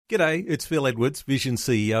G'day, it's Phil Edwards, Vision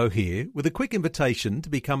CEO here, with a quick invitation to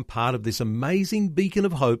become part of this amazing beacon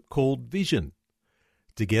of hope called Vision.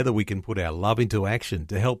 Together we can put our love into action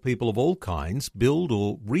to help people of all kinds build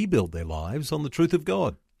or rebuild their lives on the truth of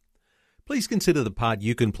God. Please consider the part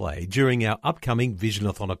you can play during our upcoming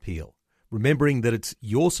Visionathon appeal, remembering that it's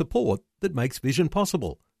your support that makes Vision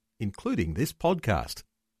possible, including this podcast.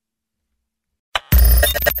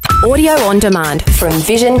 Audio on demand from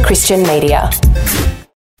Vision Christian Media.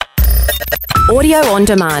 Audio on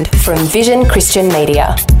demand from Vision Christian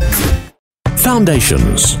Media.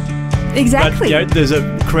 Foundations. Exactly. But, there's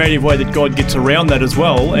a creative way that God gets around that as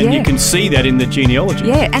well, and you can see that in the genealogy.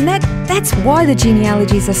 Yeah, and that's why the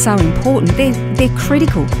genealogies are so important. They're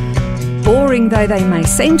critical. Boring though they may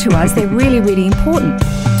seem to us, they're really, really important.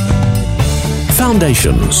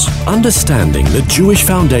 Foundations. Understanding the Jewish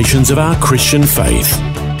foundations of our Christian faith.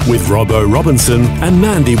 With Robbo Robinson and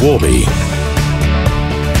Mandy Warby.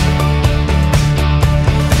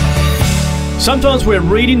 Sometimes we're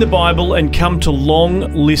reading the Bible and come to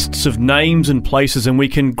long lists of names and places, and we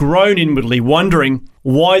can groan inwardly wondering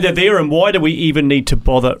why they're there and why do we even need to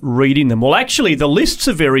bother reading them. Well, actually, the lists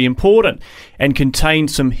are very important and contain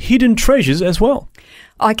some hidden treasures as well.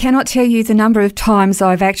 I cannot tell you the number of times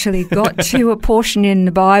I've actually got to a portion in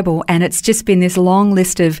the Bible and it's just been this long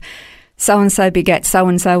list of so-and-so begat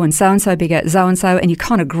so-and-so and so-and-so begat so-and-so, and you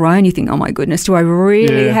kind of groan, you think, oh my goodness, do I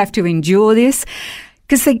really have to endure this?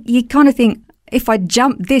 Because you kind of think, if I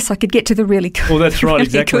jump this, I could get to the really good, well, that's right, really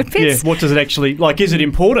exactly. good bits. Yeah. What does it actually, is it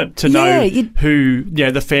important to know who,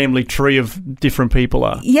 the family tree of different people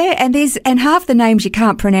are? Yeah, and half the names you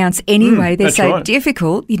can't pronounce anyway. They're so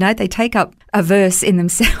difficult. They take up a verse in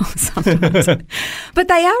themselves sometimes. But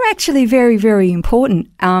they are actually very, very important.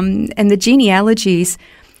 And the genealogies,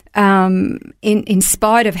 in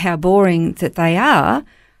spite of how boring that they are,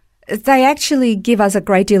 they actually give us a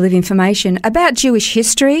great deal of information about Jewish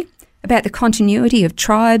history, about the continuity of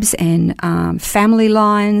tribes and family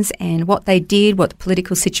lines and what they did, what the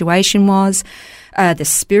political situation was, the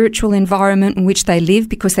spiritual environment in which they live,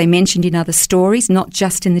 because they mentioned in other stories, not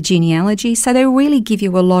just in the genealogy. So they really give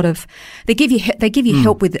you a lot of. They give you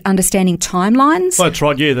help with understanding timelines. Well, that's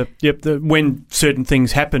right. Yeah, when certain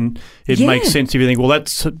things happen, it makes sense if you think, well,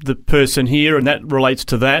 that's the person here, and that relates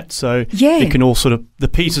to that. So it can all sort of, the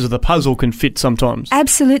pieces of the puzzle can fit sometimes.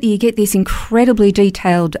 Absolutely, you get this incredibly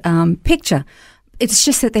detailed picture. It's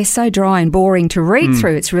just that they're so dry and boring to read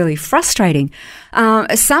through. It's really frustrating.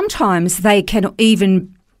 Sometimes they can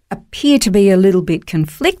even appear to be a little bit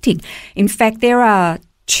conflicting. In fact, there are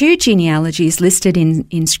two genealogies listed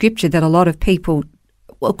in Scripture that a lot of people,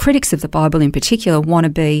 critics of the Bible in particular, want to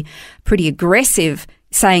be pretty aggressive,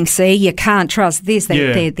 saying, see, you can't trust this.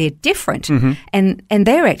 They're different. Mm-hmm. And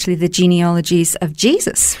they're actually the genealogies of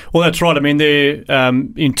Jesus. Well, that's right. I mean, they're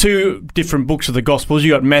in two different books of the Gospels.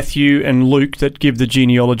 You got Matthew and Luke that give the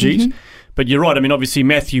genealogies. Mm-hmm. But you're right. I mean, obviously,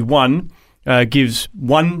 Matthew 1 gives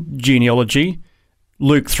one genealogy.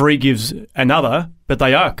 Luke 3 gives another, but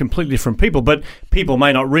they are completely different people. But people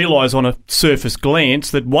may not realise on a surface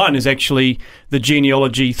glance that one is actually the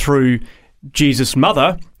genealogy through Jesus'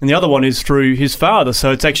 mother, and the other one is through his father. So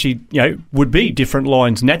it's actually, would be different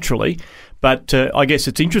lines naturally. But I guess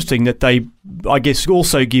it's interesting that they,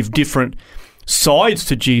 also give different sides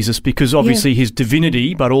to Jesus, because obviously his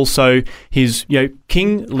divinity, but also his,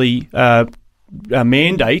 kingly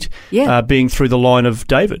mandate being through the line of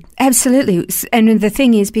David. Absolutely. And the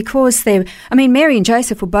thing is, because Mary and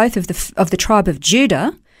Joseph were both of the tribe of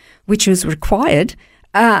Judah, which was required.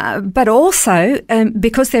 But also,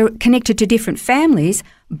 because they're connected to different families,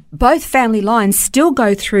 both family lines still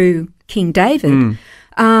go through King David.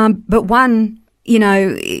 But one,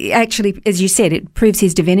 actually, as you said, it proves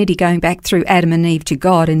his divinity going back through Adam and Eve to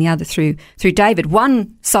God, and the other through David.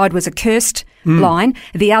 One side was a cursed line,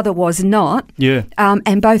 the other was not. Yeah.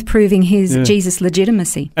 And both proving his Jesus'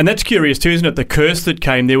 legitimacy. And that's curious too, isn't it? The curse that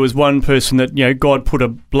came, there was one person that, God put a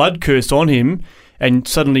blood curse on him. And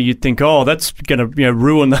suddenly you'd think, oh, that's going to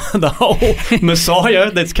ruin the whole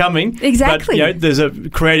Messiah that's coming. Exactly. But there's a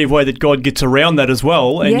creative way that God gets around that as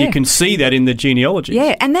well, and you can see that in the genealogy.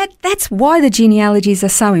 Yeah, and that's why the genealogies are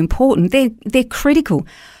so important. They're critical.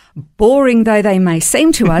 Boring though they may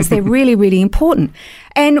seem to us, they're really, really important.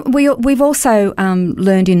 And we've also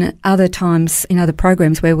learned in other times, in other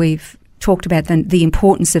programs where we've talked about the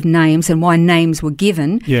importance of names and why names were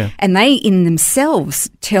given. Yeah. And they in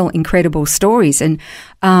themselves tell incredible stories. And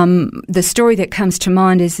the story that comes to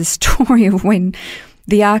mind is the story of when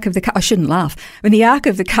the Ark of the... I shouldn't laugh. When the Ark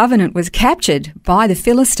of the Covenant was captured by the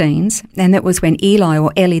Philistines, and that was when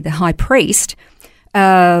Eli, the high priest,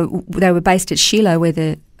 They were based at Shiloh, where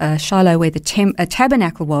the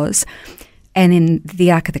tabernacle was, and then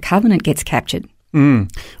the Ark of the Covenant gets captured. Well,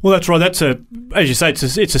 that's right. That's as you say, it's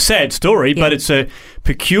a sad story, but it's a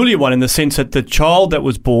peculiar one in the sense that the child that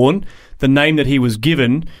was born, the name that he was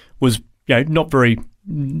given was, not very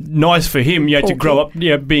nice for him, to grow up,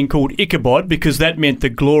 being called Ichabod, because that meant the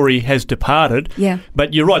glory has departed. Yeah.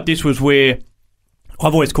 But you're right. This was where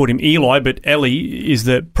I've always called him Eli, but Eli is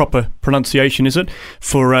the proper pronunciation, is it,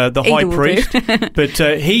 for the high priest? But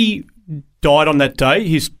he died on that day.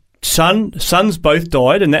 His sons both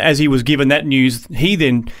died, and as he was given that news, he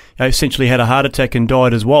then essentially had a heart attack and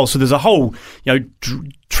died as well. So there's a whole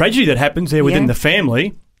tragedy that happens there within the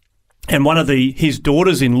family, and one of his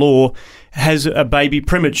daughters-in-law has a baby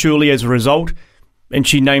prematurely as a result, and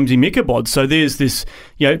she names him Ichabod. So there's this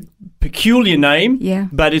peculiar name,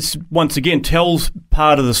 but it's once again tells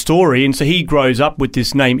part of the story, and so he grows up with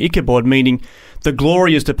this name Ichabod, meaning the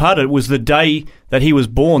glory has departed. It was the day that he was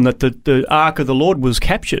born that the Ark of the Lord was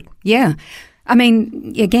captured. Yeah. I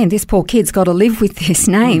mean, again, this poor kid's got to live with this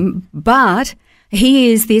name, but he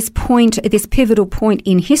is this pivotal point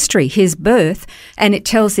in history, his birth, and it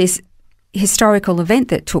tells this historical event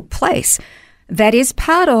that took place that is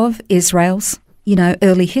part of Israel's,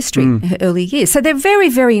 early history, early years. So they're very,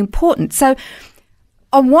 very important. So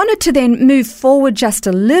I wanted to then move forward just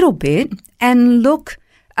a little bit and look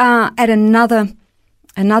at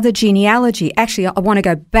another genealogy. Actually, I want to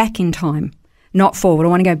go back in time, not forward. I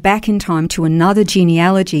want to go back in time to another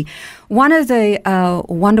genealogy. One of the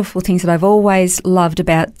wonderful things that I've always loved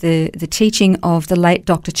about the teaching of the late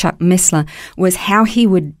Dr. Chuck Missler was how he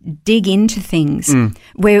would dig into things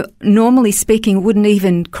where, normally speaking, wouldn't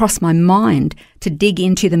even cross my mind to dig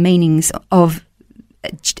into the meanings of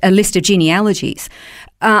a list of genealogies.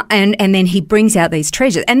 And then he brings out these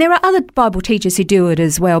treasures. And there are other Bible teachers who do it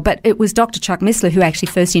as well, but it was Dr. Chuck Missler who actually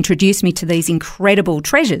first introduced me to these incredible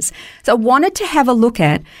treasures. So I wanted to have a look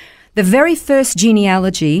at the very first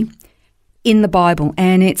genealogy in the Bible,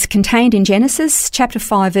 and it's contained in Genesis chapter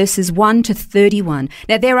 5, verses 1 to 31.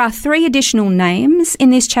 Now, there are 3 additional names in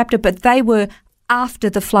this chapter, but they were after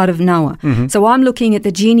the flood of Noah. So I'm looking at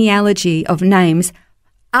the genealogy of names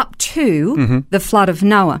up to the flood of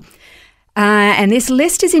Noah. And this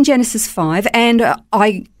list is in Genesis 5, and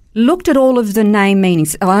I looked at all of the name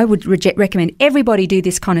meanings. I would recommend everybody do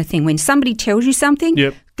this kind of thing. When somebody tells you something,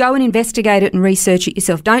 go and investigate it and research it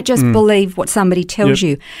yourself. Don't just believe what somebody tells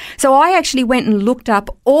you. So I actually went and looked up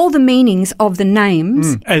all the meanings of the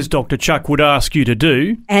names. As Dr. Chuck would ask you to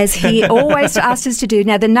do. As he always asked us to do.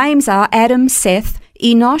 Now, the names are Adam, Seth,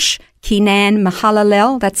 Enosh, Kenan,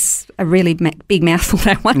 Mahalalel, that's a really big mouthful,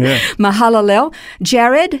 that one, Mahalalel,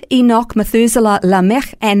 Jared, Enoch, Methuselah,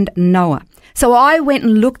 Lamech, and Noah. So I went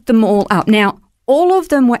and looked them all up. Now, all of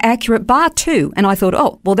them were accurate, bar 2, and I thought,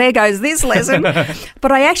 oh, well, there goes this lesson.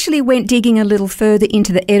 But I actually went digging a little further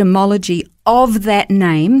into the etymology of that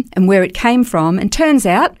name and where it came from, and turns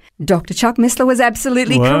out Dr. Chuck Missler was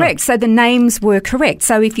absolutely correct. So the names were correct.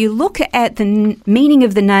 So if you look at the meaning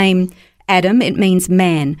of the name Adam, it means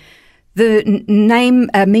man. The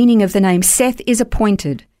meaning of the name Seth is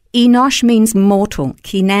appointed. Enosh means mortal.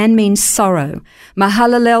 Kenan means sorrow.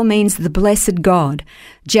 Mahalalel means the blessed God.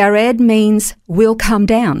 Jared means will come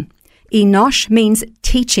down. Enosh means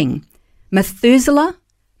teaching. Methuselah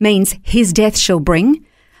means his death shall bring.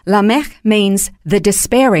 Lamech means the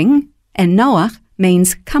despairing. And Noah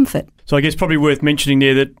means comfort. So I guess probably worth mentioning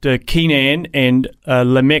there that Kenan and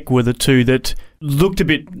Lamech were the 2 that looked a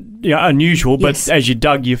bit unusual, but as you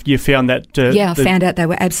dug, you found that I found out they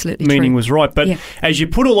were absolutely meaning true. was right. But as you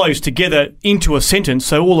put all those together into a sentence,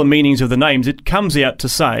 so all the meanings of the names, it comes out to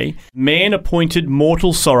say, man appointed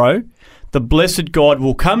mortal sorrow, the blessed God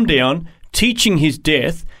will come down, teaching his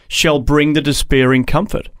death shall bring the despairing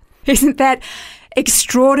comfort. Isn't that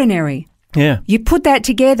extraordinary? Yeah. You put that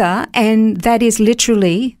together, and that is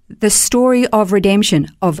literally the story of redemption,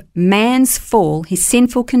 of man's fall, his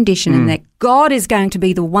sinful condition, and that God is going to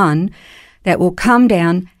be the one that will come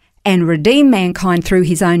down and redeem mankind through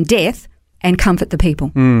his own death and comfort the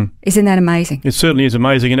people. Isn't that amazing? It certainly is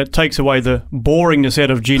amazing, and it takes away the boringness out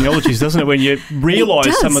of genealogies, doesn't it, when you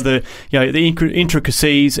realise some of the the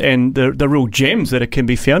intricacies and the real gems that can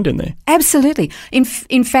be found in there. Absolutely.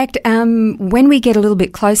 In fact, when we get a little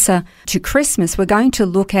bit closer to Christmas, we're going to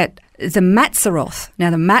look at the Mazzaroth. Now,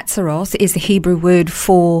 the Mazzaroth is the Hebrew word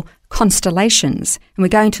for constellations, and we're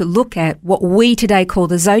going to look at what we today call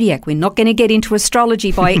the zodiac. We're not going to get into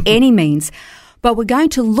astrology by any means, but we're going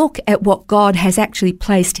to look at what God has actually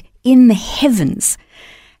placed in the heavens.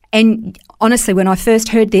 And honestly, when I first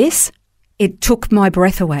heard this, it took my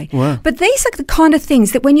breath away. Wow. But these are the kind of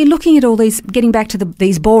things that when you're looking at all these, getting back to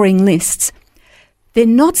these boring lists, they're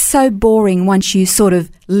not so boring once you sort of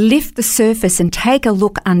lift the surface and take a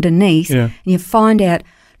look underneath, and you find out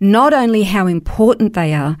not only how important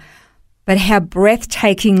they are, but how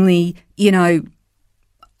breathtakingly, I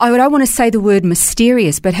don't want to say the word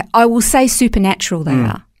mysterious, but I will say supernatural they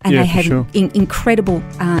are. And they have incredible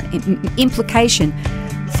implication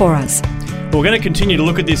for us. We're going to continue to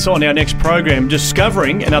look at this on our next program,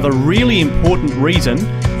 discovering another really important reason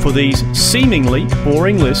for these seemingly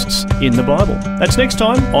boring lists in the Bible. That's next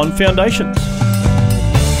time on Foundations.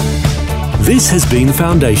 This has been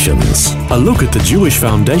Foundations, a look at the Jewish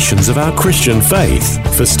foundations of our Christian faith.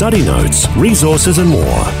 For study notes, resources and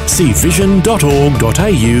more, see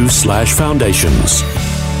vision.org.au/foundations.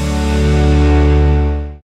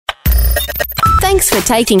 Thanks for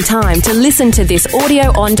taking time to listen to this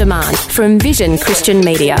audio on demand from Vision Christian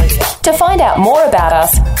Media. To find out more about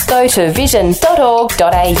us, go to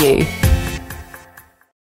vision.org.au.